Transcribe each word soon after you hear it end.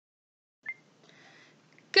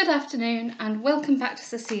Good afternoon and welcome back to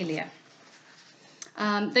Cecilia.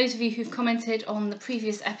 Those of you who've commented on the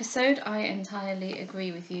previous episode, I entirely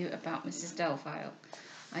agree with you about Mrs. Delvile.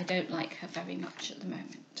 I don't like her very much at the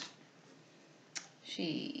moment.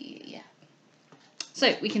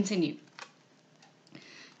 So, we continue.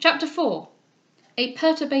 Chapter 4. A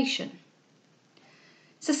Perturbation.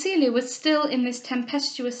 Cecilia was still in this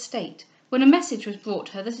tempestuous state when a message was brought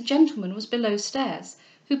her that a gentleman was below stairs,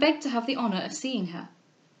 who begged to have the honour of seeing her.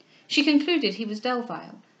 She concluded he was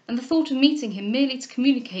Delvile, and the thought of meeting him merely to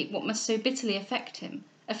communicate what must so bitterly afflict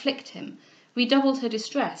him, redoubled her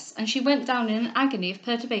distress, and she went down in an agony of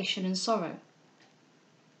perturbation and sorrow.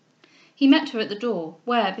 He met her at the door,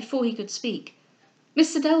 where, before he could speak,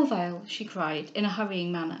 "Mr. Delvile," she cried, in a hurrying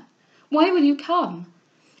manner, "why will you come?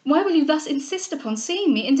 Why will you thus insist upon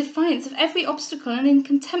seeing me, in defiance of every obstacle and in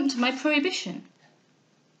contempt of my prohibition?"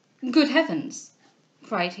 "Good heavens!"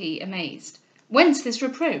 cried he, amazed. "Whence this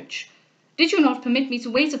reproach? Did you not permit me to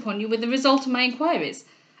wait upon you with the result of my inquiries?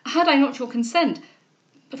 Had I not your consent?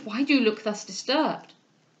 But why do you look thus disturbed?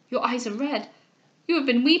 Your eyes are red. You have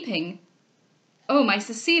been weeping. Oh, my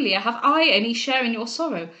Cecilia, have I any share in your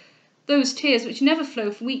sorrow? Those tears which never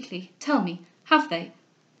flow weakly, tell me, have they?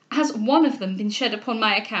 Has one of them been shed upon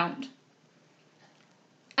my account?"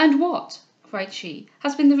 "And what," cried she,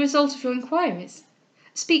 "has been the result of your inquiries?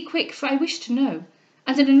 Speak quick, for I wish to know,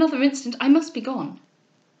 and in another instant I must be gone."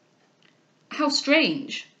 "How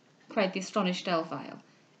strange," cried the astonished Delvile,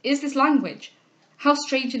 "is this language! How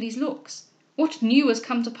strange are these looks! What new has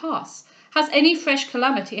come to pass? Has any fresh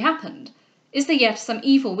calamity happened? Is there yet some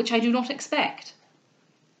evil which I do not expect?"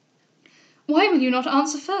 "Why will you not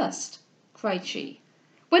answer first?" cried she.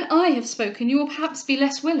 "When I have spoken, you will perhaps be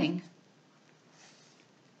less willing."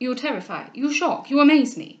 "You terrify, you shock, you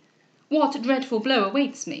amaze me. What dreadful blow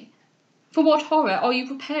awaits me? For what horror are you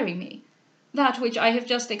preparing me? That which I have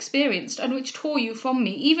just experienced, and which tore you from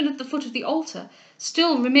me, even at the foot of the altar,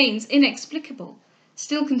 still remains inexplicable,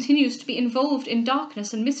 still continues to be involved in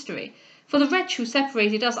darkness and mystery, for the wretch who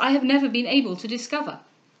separated us I have never been able to discover."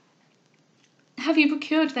 "Have you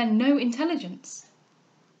procured then no intelligence?"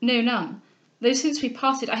 "No, none, though since we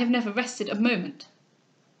parted I have never rested a moment."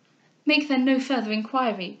 "Make then no further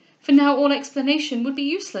inquiry, for now all explanation would be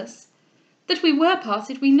useless. That we were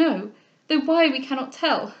parted we know, though why we cannot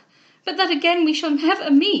tell, but that again we shall never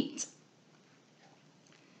meet."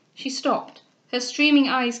 She stopped, her streaming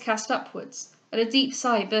eyes cast upwards, and a deep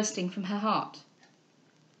sigh bursting from her heart.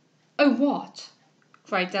 "Oh, what?"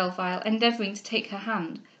 cried Delvile, endeavouring to take her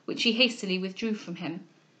hand, which she hastily withdrew from him.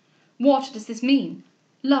 "What does this mean?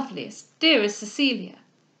 Loveliest, dearest Cecilia,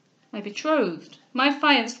 my betrothed, my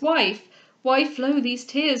affianced wife, why flow these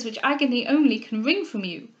tears which agony only can wring from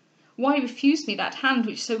you? Why refuse me that hand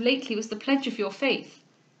which so lately was the pledge of your faith?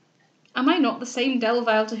 Am I not the same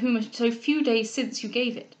Delvile to whom so few days since you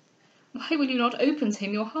gave it? Why will you not open to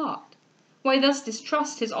him your heart? Why thus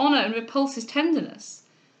distrust his honour and repulse his tenderness?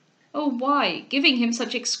 Oh, why, giving him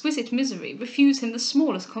such exquisite misery, refuse him the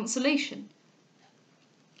smallest consolation?"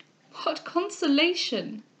 "What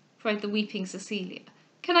consolation," cried the weeping Cecilia,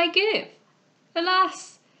 "can I give?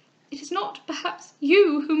 Alas! it is not, perhaps,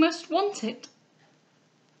 you who most want it."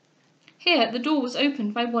 Here the door was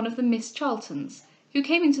opened by one of the Miss Charltons, who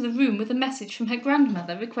came into the room with a message from her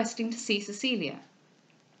grandmother requesting to see Cecilia.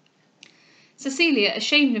 Cecilia,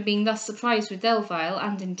 ashamed of being thus surprised with Delvile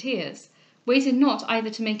and in tears, waited not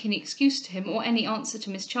either to make any excuse to him or any answer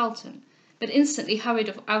to Miss Charlton, but instantly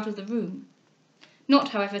hurried out of the room. Not,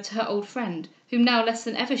 however, to her old friend, whom now less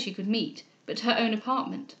than ever she could meet, but to her own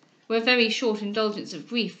apartment, where a very short indulgence of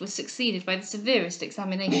grief was succeeded by the severest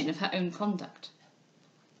examination of her own conduct.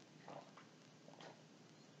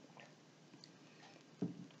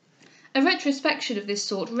 A retrospection of this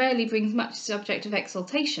sort rarely brings much subject of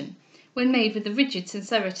exultation, when made with the rigid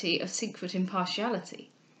sincerity of secret impartiality.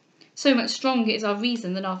 So much stronger is our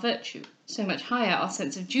reason than our virtue, so much higher our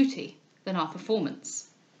sense of duty than our performance.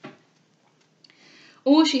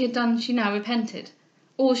 All she had done she now repented,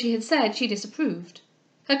 all she had said she disapproved.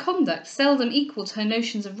 Her conduct, seldom equal to her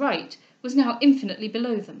notions of right, was now infinitely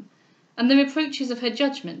below them, and the reproaches of her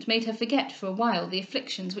judgment made her forget for a while the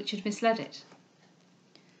afflictions which had misled it.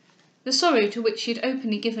 The sorrow to which she had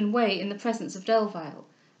openly given way in the presence of Delvile,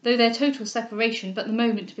 though their total separation but the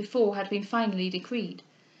moment before had been finally decreed,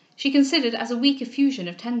 she considered as a weak effusion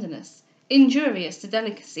of tenderness, injurious to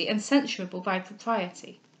delicacy and censurable by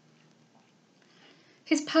propriety.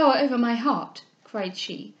 "His power over my heart," cried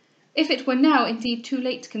she, "if it were now indeed too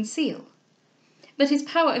late to conceal. But his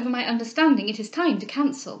power over my understanding it is time to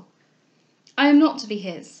cancel. I am not to be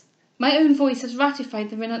his. My own voice has ratified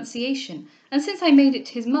the renunciation, and since I made it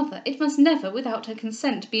to his mother, it must never, without her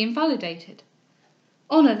consent, be invalidated.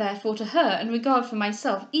 Honour, therefore, to her, and regard for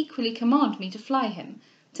myself, equally command me to fly him,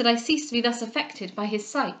 till I cease to be thus affected by his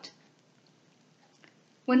sight."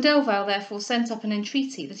 When Delvile therefore sent up an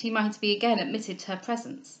entreaty that he might be again admitted to her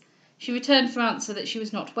presence, she returned for answer that she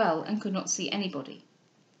was not well, and could not see anybody.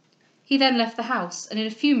 He then left the house, and in a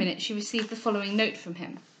few minutes she received the following note from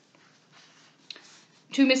him: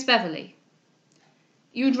 "To Miss Beverley.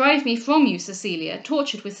 You drive me from you, Cecilia,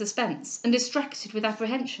 tortured with suspense, and distracted with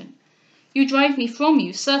apprehension. You drive me from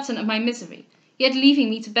you, certain of my misery, yet leaving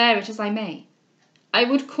me to bear it as I may. I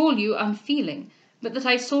would call you unfeeling, but that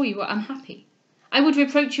I saw you were unhappy. I would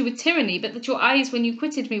reproach you with tyranny, but that your eyes when you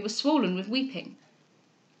quitted me were swollen with weeping.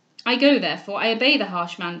 I go, therefore, I obey the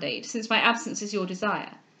harsh mandate, since my absence is your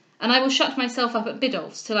desire, and I will shut myself up at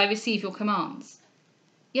Biddulph's till I receive your commands.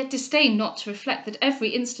 Yet disdain not to reflect that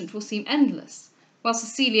every instant will seem endless, while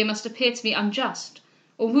Cecilia must appear to me unjust,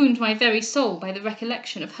 or wound my very soul by the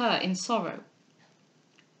recollection of her in sorrow.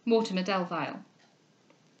 Mortimer Delvile."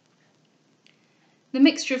 The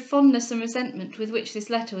mixture of fondness and resentment with which this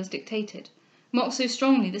letter was dictated mocked so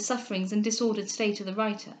strongly the sufferings and disordered state of the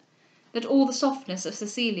writer, that all the softness of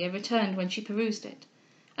Cecilia returned when she perused it,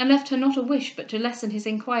 and left her not a wish but to lessen his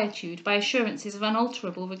inquietude by assurances of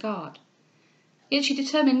unalterable regard. Yet she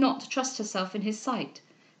determined not to trust herself in his sight,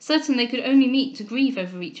 certain they could only meet to grieve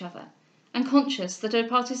over each other, and conscious that a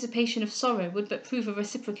participation of sorrow would but prove a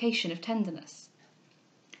reciprocation of tenderness.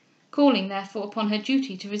 Calling, therefore, upon her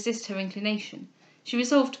duty to resist her inclination, she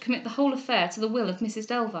resolved to commit the whole affair to the will of Mrs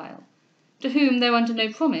Delvile, to whom, though under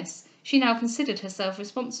no promise, she now considered herself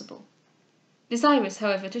responsible. Desirous,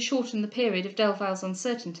 however, to shorten the period of Delvile's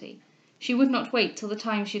uncertainty, she would not wait till the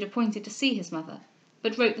time she had appointed to see his mother,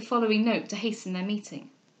 but wrote the following note to hasten their meeting: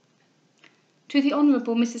 "To the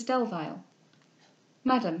Honourable Mrs Delvile.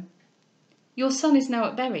 Madam, your son is now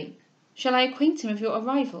at Bury. Shall I acquaint him of your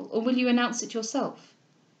arrival, or will you announce it yourself?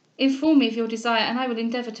 Inform me of your desire, and I will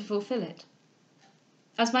endeavour to fulfil it.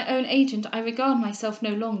 As my own agent, I regard myself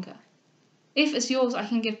no longer. If as yours I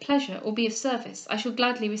can give pleasure or be of service, I shall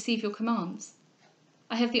gladly receive your commands.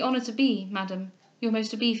 I have the honour to be, Madam, your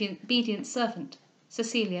most obedient servant,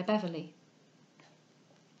 Cecilia Beverley."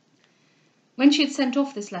 When she had sent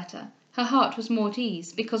off this letter, her heart was more at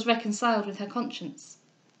ease, because reconciled with her conscience.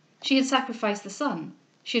 She had sacrificed the son,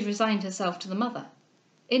 she had resigned herself to the mother.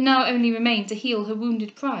 It now only remained to heal her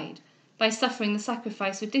wounded pride, by suffering the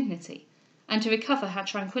sacrifice with dignity, and to recover her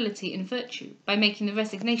tranquillity in virtue, by making the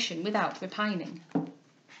resignation without repining.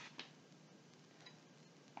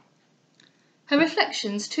 Her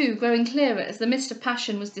reflections, too, growing clearer as the mist of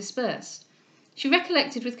passion was dispersed, she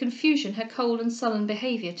recollected with confusion her cold and sullen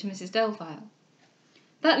behaviour to Mrs Delvile.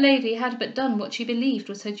 That lady had but done what she believed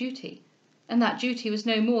was her duty, and that duty was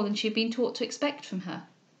no more than she had been taught to expect from her.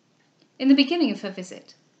 In the beginning of her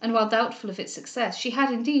visit, and while doubtful of its success, she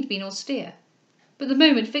had indeed been austere, but the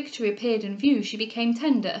moment victory appeared in view she became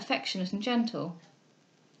tender, affectionate, and gentle.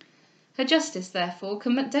 Her justice, therefore,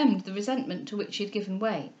 condemned the resentment to which she had given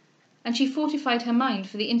way, and she fortified her mind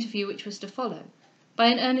for the interview which was to follow, by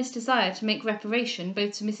an earnest desire to make reparation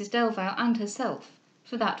both to Mrs Delvile and herself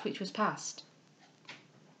for that which was past.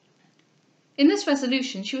 In this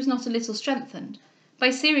resolution she was not a little strengthened, by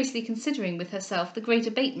seriously considering with herself the great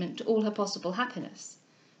abatement to all her possible happiness,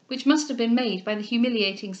 which must have been made by the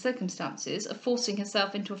humiliating circumstances of forcing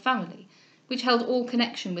herself into a family which held all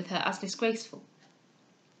connection with her as disgraceful.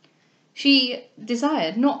 She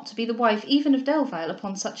desired not to be the wife even of Delvile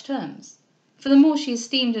upon such terms, for the more she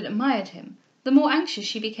esteemed and admired him, the more anxious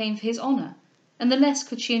she became for his honour, and the less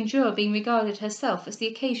could she endure being regarded herself as the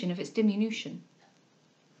occasion of its diminution.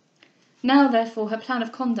 Now, therefore, her plan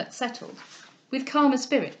of conduct settled, with calmer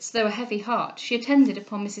spirits, though a heavy heart, she attended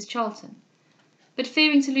upon Mrs Charlton, but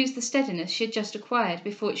fearing to lose the steadiness she had just acquired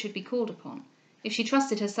before it should be called upon, if she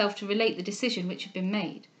trusted herself to relate the decision which had been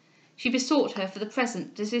made, she besought her for the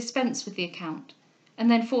present to dispense with the account,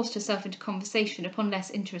 and then forced herself into conversation upon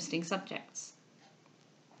less interesting subjects.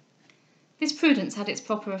 This prudence had its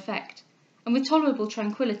proper effect, and with tolerable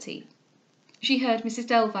tranquillity she heard Mrs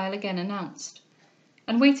Delvile again announced,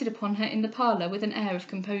 and waited upon her in the parlour with an air of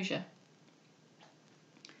composure.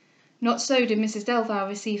 Not so did Mrs Delvile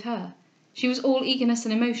receive her. She was all eagerness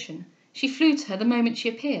and emotion. She flew to her the moment she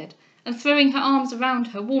appeared, and throwing her arms around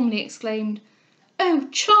her, warmly exclaimed, "Oh,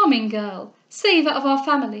 charming girl! Savour of our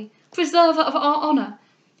family! Preserver of our honour!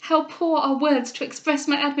 How poor are words to express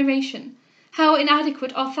my admiration! How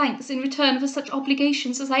inadequate are thanks in return for such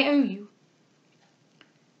obligations as I owe you!"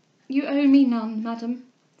 "You owe me none, madam,"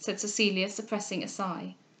 said Cecilia, suppressing a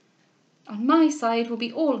sigh. On my side will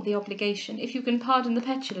be all the obligation, if you can pardon the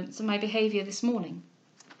petulance of my behaviour this morning."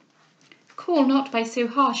 "Call not by so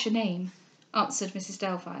harsh a name," answered Mrs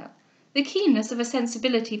Delvile, "the keenness of a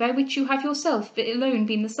sensibility by which you have yourself alone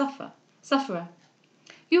been the sufferer.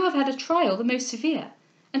 You have had a trial the most severe,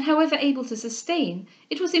 and however able to sustain,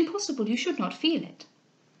 it was impossible you should not feel it.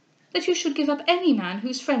 That you should give up any man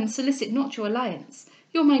whose friends solicit not your alliance,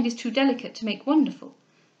 your mind is too delicate to make wonderful,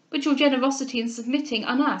 but your generosity in submitting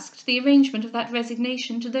unasked to the arrangement of that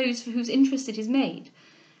resignation to those for whose interest it is made,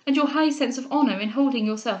 and your high sense of honour in holding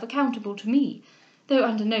yourself accountable to me, though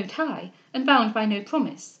under no tie, and bound by no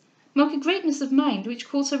promise, mark a greatness of mind which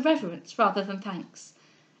calls for reverence rather than thanks,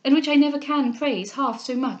 and which I never can praise half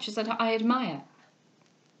so much as that I admire."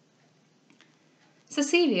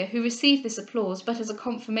 Cecilia, who received this applause but as a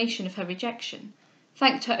confirmation of her rejection,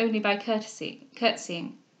 thanked her only by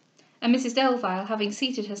curtsying, and Mrs Delvile, having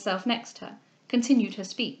seated herself next her, continued her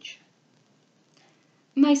speech.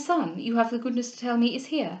 "My son, you have the goodness to tell me, is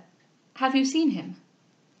here. Have you seen him?"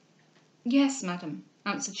 "Yes, madam,"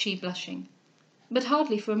 answered she, blushing, "but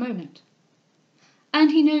hardly for a moment." "And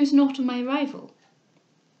he knows not of my arrival?"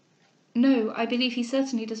 "No, I believe he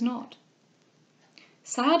certainly does not."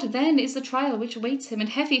 "Sad, then, is the trial which awaits him, and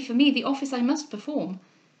heavy for me the office I must perform.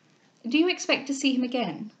 Do you expect to see him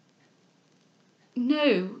again?"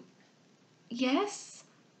 "No. Yes?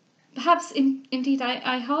 Perhaps, indeed,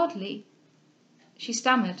 I hardly—" She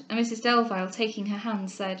stammered, and Mrs Delvile, taking her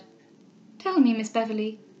hand, said, "Tell me, Miss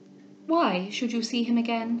Beverley, why should you see him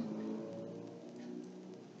again?"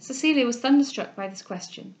 Cecilia was thunderstruck by this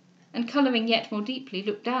question, and colouring yet more deeply,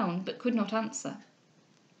 looked down, but could not answer.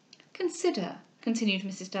 "Consider," continued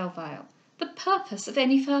Mrs Delvile, "the purpose of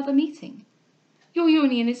any further meeting. Your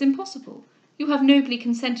union is impossible. You have nobly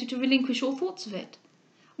consented to relinquish all thoughts of it.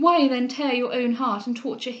 Why then tear your own heart and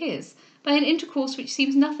torture his, by an intercourse which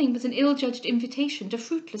seems nothing but an ill-judged invitation to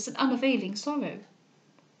fruitless and unavailing sorrow?"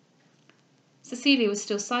 Cecilia was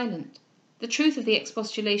still silent. The truth of the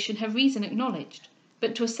expostulation her reason acknowledged,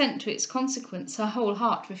 but to assent to its consequence her whole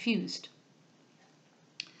heart refused.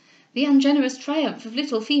 "The ungenerous triumph of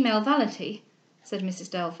little female vanity," said Mrs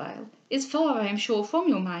Delvile, "is far, I am sure, from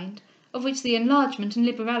your mind, of which the enlargement and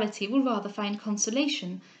liberality will rather find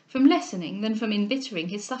consolation from lessening than from embittering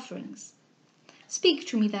his sufferings. Speak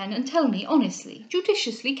to me then, and tell me honestly,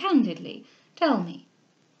 judiciously, candidly, tell me,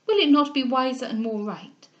 will it not be wiser and more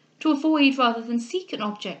right to avoid rather than seek an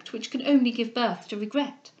object which can only give birth to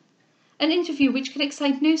regret, an interview which can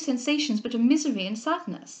excite no sensations but of misery and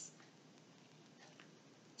sadness?"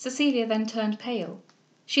 Cecilia then turned pale.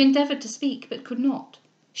 She endeavoured to speak, but could not.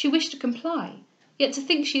 She wished to comply, yet to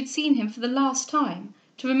think she had seen him for the last time,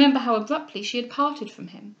 to remember how abruptly she had parted from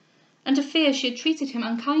him, and to fear she had treated him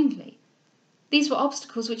unkindly, these were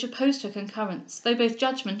obstacles which opposed her concurrence, though both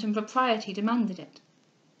judgment and propriety demanded it.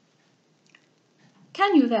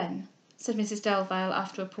 "Can you then," said Mrs Delvile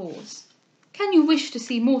after a pause, "can you wish to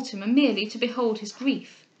see Mortimer merely to behold his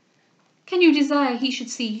grief? Can you desire he should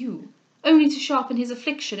see you, only to sharpen his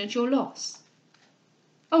affliction at your loss?"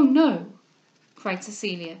 "Oh no," cried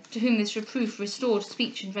Cecilia, to whom this reproof restored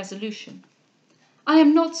speech and resolution, "I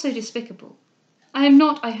am not so despicable. I am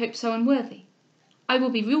not, I hope, so unworthy. I will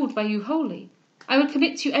be ruled by you wholly. I will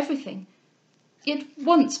commit to you everything, yet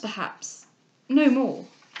once perhaps, no more."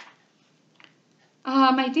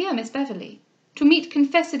 "Ah, my dear Miss Beverley, to meet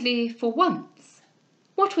confessedly for once,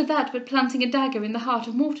 what were that but planting a dagger in the heart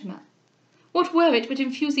of Mortimer? What were it but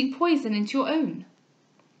infusing poison into your own?"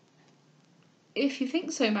 "If you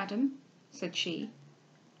think so, madam," said she,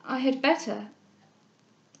 "I had better,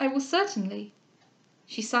 I will certainly—"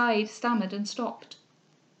 She sighed, stammered, and stopped.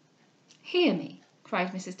 "Hear me,"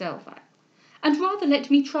 cried Mrs Delvile, "and rather let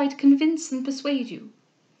me try to convince and persuade you.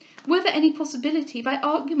 Were there any possibility, by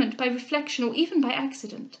argument, by reflection, or even by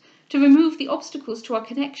accident, to remove the obstacles to our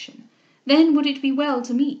connection, then would it be well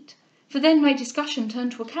to meet, for then might discussion turn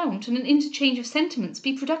to account, and an interchange of sentiments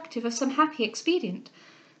be productive of some happy expedient.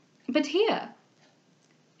 But here—"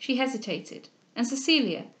 She hesitated, and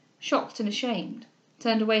Cecilia, shocked and ashamed,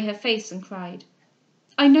 turned away her face and cried,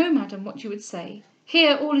 "I know, madam, what you would say.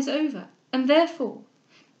 Here all is over, and therefore—"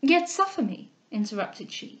 "Yet suffer me,"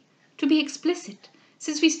 interrupted she, "to be explicit,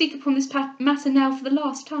 since we speak upon this matter now for the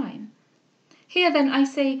last time. Here then, I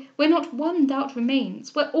say, where not one doubt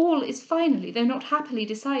remains, where all is finally, though not happily,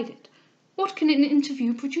 decided, what can an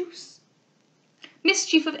interview produce?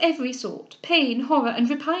 Mischief of every sort, pain, horror, and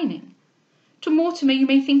repining. To Mortimer you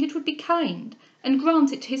may think it would be kind, and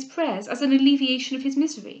grant it to his prayers as an alleviation of his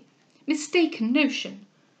misery. Mistaken notion!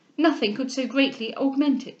 Nothing could so greatly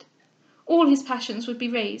augment it. All his passions would be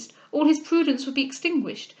raised, all his prudence would be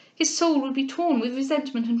extinguished, His soul would be torn with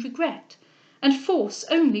resentment and regret, and force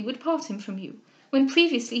only would part him from you, when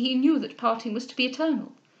previously he knew that parting was to be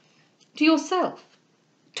eternal. To yourself.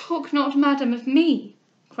 Talk not, madam, of me,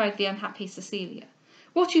 cried the unhappy Cecilia.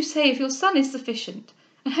 What you say of your son is sufficient,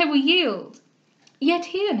 and I will yield.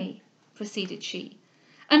 Yet hear me, proceeded she,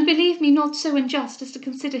 and believe me not so unjust as to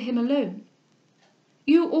consider him alone.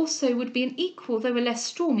 You also would be an equal, though a less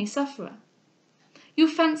stormy sufferer. You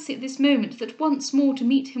fancy at this moment that once more to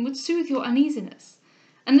meet him would soothe your uneasiness,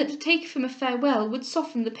 and that to take from a farewell would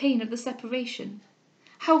soften the pain of the separation.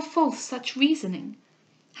 How false such reasoning!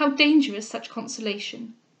 How dangerous such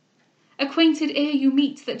consolation! Acquainted ere you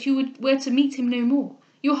meet that you were to meet him no more,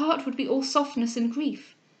 your heart would be all softness and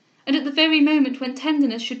grief, and at the very moment when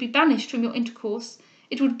tenderness should be banished from your intercourse,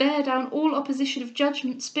 it would bear down all opposition of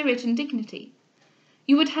judgment, spirit, and dignity.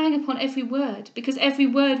 You would hang upon every word, because every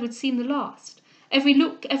word would seem the last. Every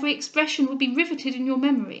look, every expression would be riveted in your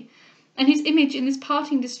memory, and his image in this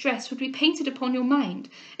parting distress would be painted upon your mind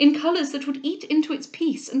in colours that would eat into its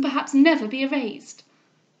peace and perhaps never be erased.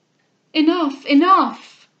 Enough,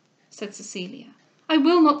 enough, said Cecilia. I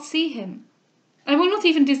will not see him. I will not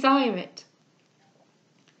even desire it.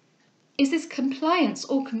 Is this compliance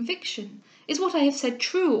or conviction? Is what I have said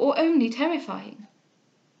true or only terrifying?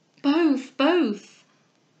 Both, both.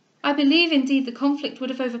 I believe indeed the conflict would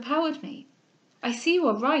have overpowered me. I see you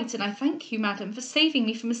are right, and I thank you, madam, for saving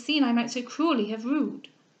me from a scene I might so cruelly have rued.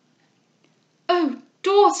 Oh,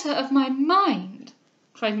 daughter of my mind,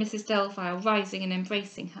 cried Mrs. Delvile, rising and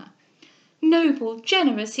embracing her. Noble,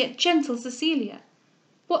 generous, yet gentle Cecilia!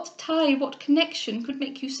 What tie, what connection could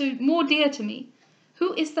make you so more dear to me?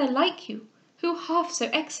 Who is there like you? Who half so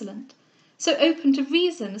excellent? So open to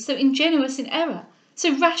reason, so ingenuous in error,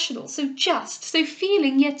 so rational, so just, so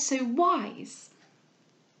feeling, yet so wise.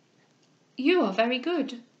 You are very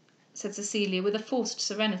good, said Cecilia with a forced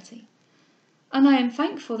serenity, and I am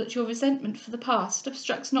thankful that your resentment for the past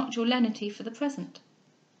obstructs not your lenity for the present.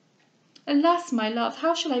 Alas, my love,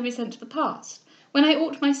 how shall I resent the past, when I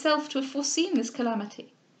ought myself to have foreseen this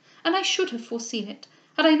calamity? And I should have foreseen it,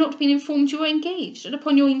 had I not been informed you were engaged, and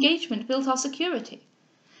upon your engagement built our security.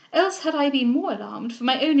 Else had I been more alarmed, for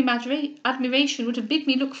my own admiration would have bid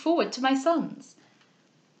me look forward to my son's.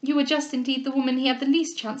 You were just indeed the woman he had the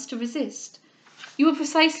least chance to resist. You were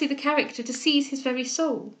precisely the character to seize his very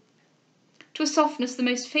soul. To a softness the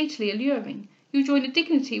most fatally alluring, you join a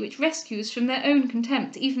dignity which rescues from their own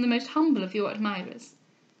contempt even the most humble of your admirers.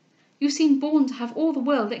 You seem born to have all the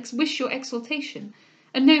world wish your exaltation,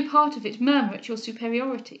 and no part of it murmur at your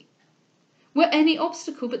superiority. Were any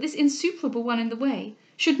obstacle but this insuperable one in the way,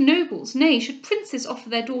 should nobles, nay, should princes offer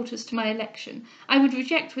their daughters to my election, I would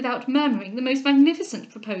reject without murmuring the most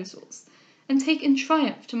magnificent proposals, and take in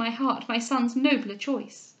triumph to my heart my son's nobler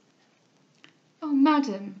choice. Oh,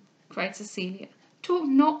 madam, cried Cecilia, talk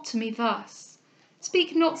not to me thus.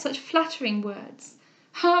 Speak not such flattering words.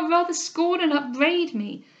 Ah, rather scorn and upbraid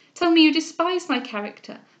me. Tell me you despise my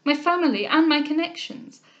character, my family, and my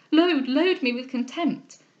connections. Load me with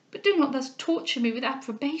contempt, but do not thus torture me with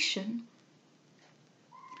approbation.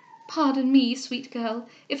 Pardon me, sweet girl,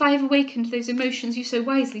 if I have awakened those emotions you so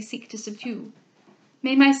wisely seek to subdue.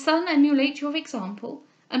 May my son emulate your example,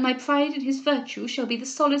 and my pride in his virtue shall be the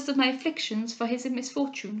solace of my afflictions for his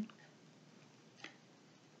misfortune.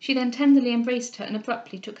 She then tenderly embraced her and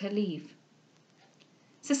abruptly took her leave.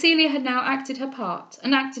 Cecilia had now acted her part,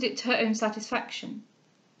 and acted it to her own satisfaction.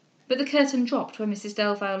 But the curtain dropped when Mrs.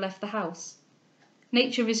 Delvile left the house.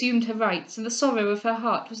 Nature resumed her rights, and the sorrow of her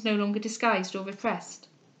heart was no longer disguised or repressed.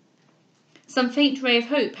 Some faint ray of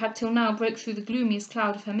hope had till now broke through the gloomiest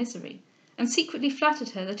cloud of her misery, and secretly flattered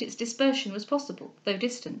her that its dispersion was possible, though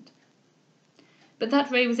distant. But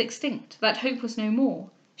that ray was extinct, that hope was no more.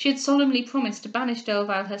 She had solemnly promised to banish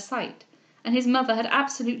Delvile her sight, and his mother had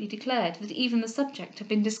absolutely declared that even the subject had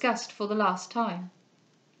been discussed for the last time.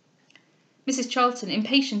 Mrs. Charlton,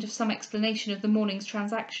 impatient of some explanation of the morning's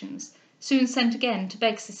transactions, soon sent again to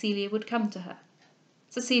beg Cecilia would come to her.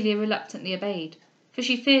 Cecilia reluctantly obeyed, for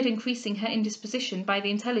she feared increasing her indisposition by the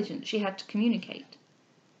intelligence she had to communicate.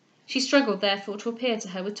 She struggled, therefore, to appear to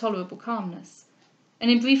her with tolerable calmness, and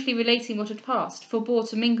in briefly relating what had passed, forbore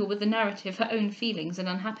to mingle with the narrative her own feelings and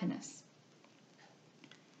unhappiness.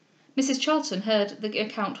 Mrs. Charlton heard the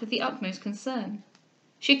account with the utmost concern.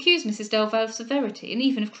 She accused Mrs. Delvile of severity, and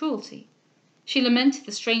even of cruelty. She lamented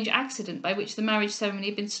the strange accident by which the marriage ceremony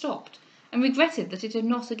had been stopped, and regretted that it had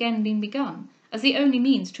not again been begun, as the only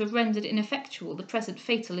means to have rendered ineffectual the present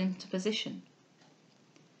fatal interposition.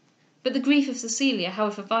 But the grief of Cecilia,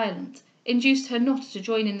 however violent, induced her not to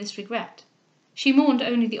join in this regret. She mourned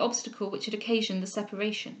only the obstacle which had occasioned the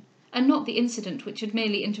separation, and not the incident which had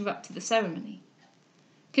merely interrupted the ceremony.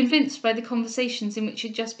 Convinced by the conversations in which she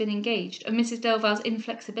had just been engaged of Mrs. Delvile's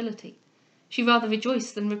inflexibility, she rather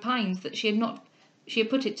rejoiced than repined that she had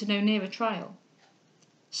put it to no nearer trial.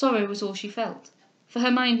 Sorrow was all she felt, for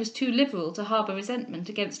her mind was too liberal to harbour resentment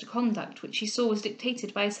against a conduct which she saw was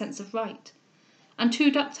dictated by a sense of right, and too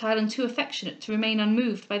ductile and too affectionate to remain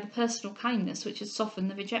unmoved by the personal kindness which had softened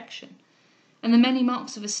the rejection, and the many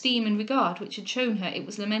marks of esteem and regard which had shown her it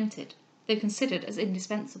was lamented, though considered as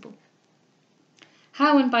indispensable.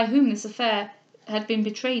 How and by whom this affair had been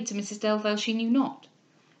betrayed to Mrs. Delvile she knew not,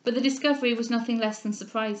 but the discovery was nothing less than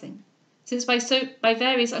surprising, since by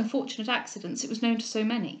various unfortunate accidents it was known to so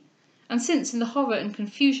many, and since in the horror and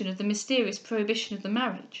confusion of the mysterious prohibition of the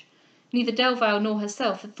marriage, neither Delvile nor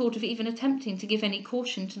herself had thought of even attempting to give any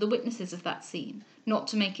caution to the witnesses of that scene, not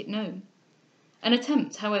to make it known. An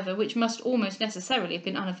attempt, however, which must almost necessarily have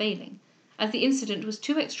been unavailing, as the incident was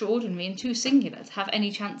too extraordinary and too singular to have any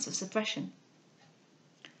chance of suppression.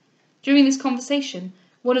 During this conversation,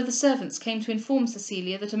 one of the servants came to inform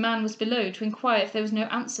Cecilia that a man was below to inquire if there was no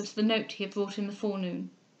answer to the note he had brought in the forenoon.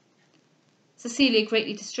 Cecilia,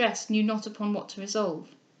 greatly distressed, knew not upon what to resolve.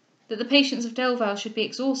 That the patience of Delvile should be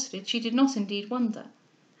exhausted she did not indeed wonder,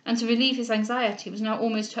 and to relieve his anxiety was now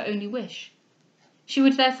almost her only wish. She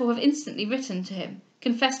would therefore have instantly written to him,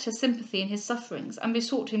 confessed her sympathy in his sufferings, and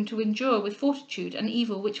besought him to endure with fortitude an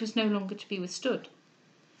evil which was no longer to be withstood.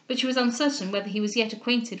 But she was uncertain whether he was yet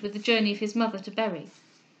acquainted with the journey of his mother to Bury,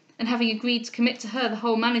 and having agreed to commit to her the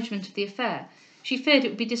whole management of the affair, she feared it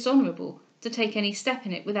would be dishonourable to take any step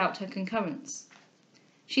in it without her concurrence.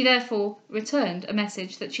 She therefore returned a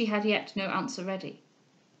message that she had yet no answer ready.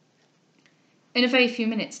 In a very few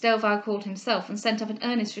minutes Delvile called himself and sent up an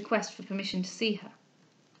earnest request for permission to see her.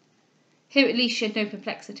 Here at least she had no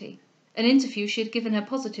perplexity. An interview she had given her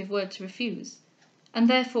positive word to refuse, and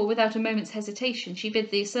therefore without a moment's hesitation she bid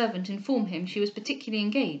the servant inform him she was particularly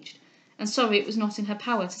engaged, and sorry it was not in her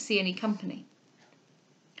power to see any company.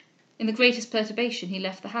 In the greatest perturbation he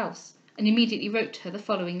left the house, and immediately wrote to her the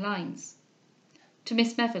following lines: To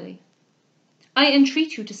Miss Beverley. I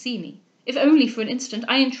entreat you to see me. If only for an instant,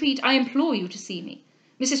 I entreat, I implore you to see me.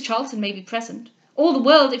 Mrs. Charlton may be present. All the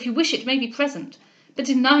world, if you wish it, may be present. But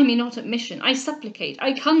deny me not admission. I supplicate,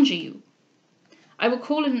 I conjure you. I will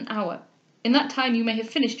call in an hour. In that time you may have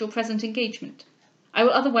finished your present engagement. I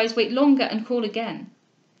will otherwise wait longer and call again.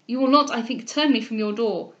 You will not, I think, turn me from your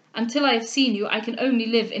door. Until I have seen you, I can only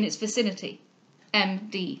live in its vicinity.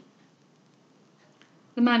 M.D.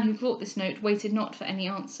 The man who brought this note waited not for any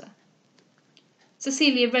answer.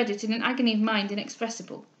 Cecilia read it in an agony of mind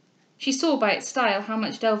inexpressible. She saw by its style how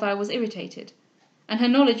much Delvile was irritated, and her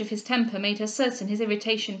knowledge of his temper made her certain his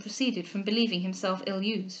irritation proceeded from believing himself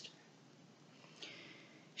ill-used.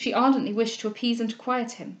 She ardently wished to appease and to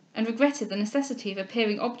quiet him, and regretted the necessity of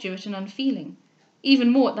appearing obdurate and unfeeling,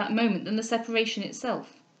 even more at that moment than the separation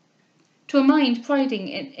itself. To a mind priding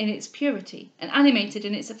in its purity, and animated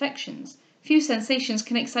in its affections, few sensations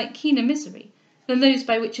can excite keener misery than those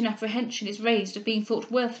by which an apprehension is raised of being thought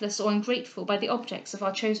worthless or ungrateful by the objects of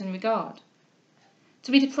our chosen regard.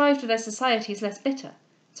 To be deprived of their society is less bitter,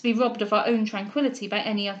 to be robbed of our own tranquillity by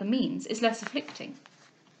any other means is less afflicting.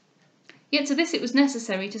 Yet to this it was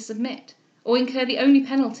necessary to submit, or incur the only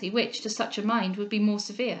penalty which, to such a mind, would be more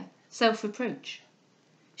severe, self-reproach.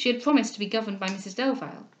 She had promised to be governed by Mrs.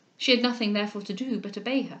 Delvile. She had nothing therefore to do but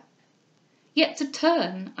obey her. Yet to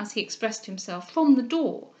turn, as he expressed himself, from the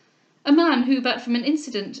door, a man who, but from an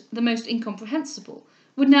incident the most incomprehensible,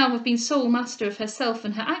 would now have been sole master of herself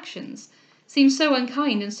and her actions, seemed so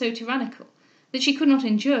unkind and so tyrannical, that she could not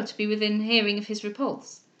endure to be within hearing of his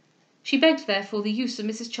repulse. She begged therefore the use of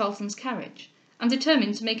Mrs. Charlton's carriage, and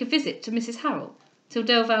determined to make a visit to Mrs. Harrel, till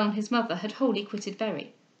Delvile and his mother had wholly quitted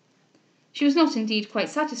Bury. She was not indeed quite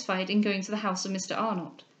satisfied in going to the house of Mr.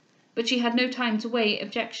 Arnott, but she had no time to weigh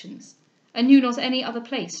objections, and knew not any other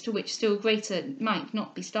place to which still greater might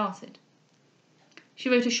not be started. She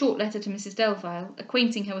wrote a short letter to Mrs. Delvile,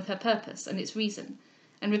 acquainting her with her purpose and its reason,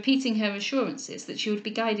 and repeating her assurances that she would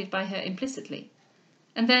be guided by her implicitly,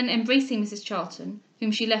 and then, embracing Mrs. Charlton,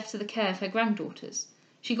 whom she left to the care of her granddaughters,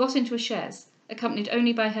 she got into a chaise, accompanied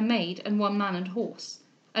only by her maid and one man and horse,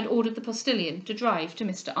 and ordered the postilion to drive to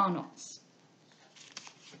Mr. Arnott's.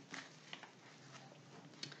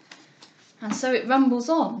 And so it rumbles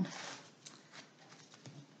on.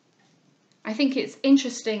 I think it's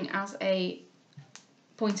interesting as a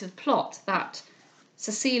point of plot that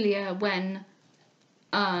Cecilia, when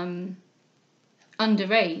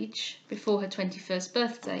underage, before her 21st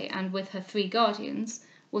birthday, and with her 3 guardians,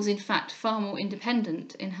 was in fact far more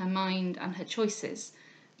independent in her mind and her choices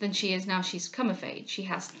than she is now she's come of age. She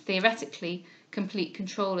has theoretically complete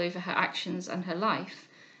control over her actions and her life,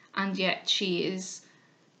 and yet she is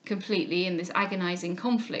completely in this agonising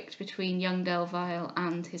conflict between young Delvile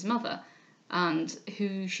and his mother, and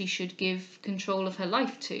who she should give control of her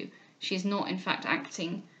life to. She is not in fact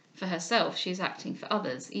acting for herself, she is acting for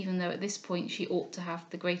others, even though at this point she ought to have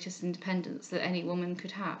the greatest independence that any woman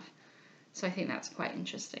could have. So I think that's quite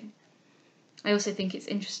interesting. I also think it's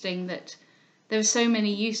interesting that there are so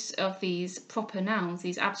many use of these proper nouns,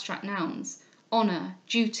 these abstract nouns: honour,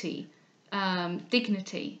 duty,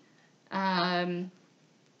 dignity, and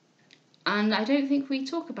I don't think we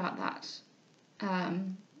talk about that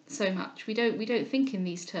so much. We don't think in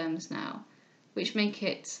these terms now, which make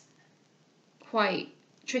it quite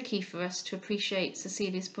tricky for us to appreciate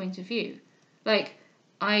Cecilia's point of view. Like,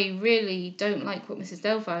 I really don't like what Mrs.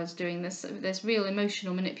 Delvile is doing. There's real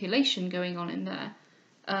emotional manipulation going on in there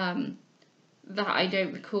that I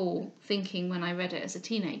don't recall thinking when I read it as a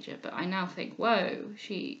teenager. But I now think, whoa,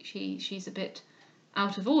 she's a bit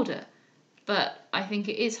out of order. But I think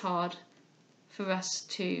it is hard for us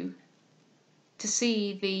to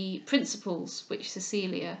see the principles which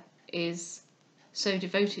Cecilia is so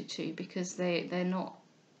devoted to, because they're not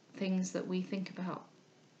things that we think about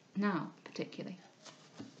now particularly.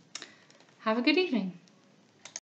 Have a good evening.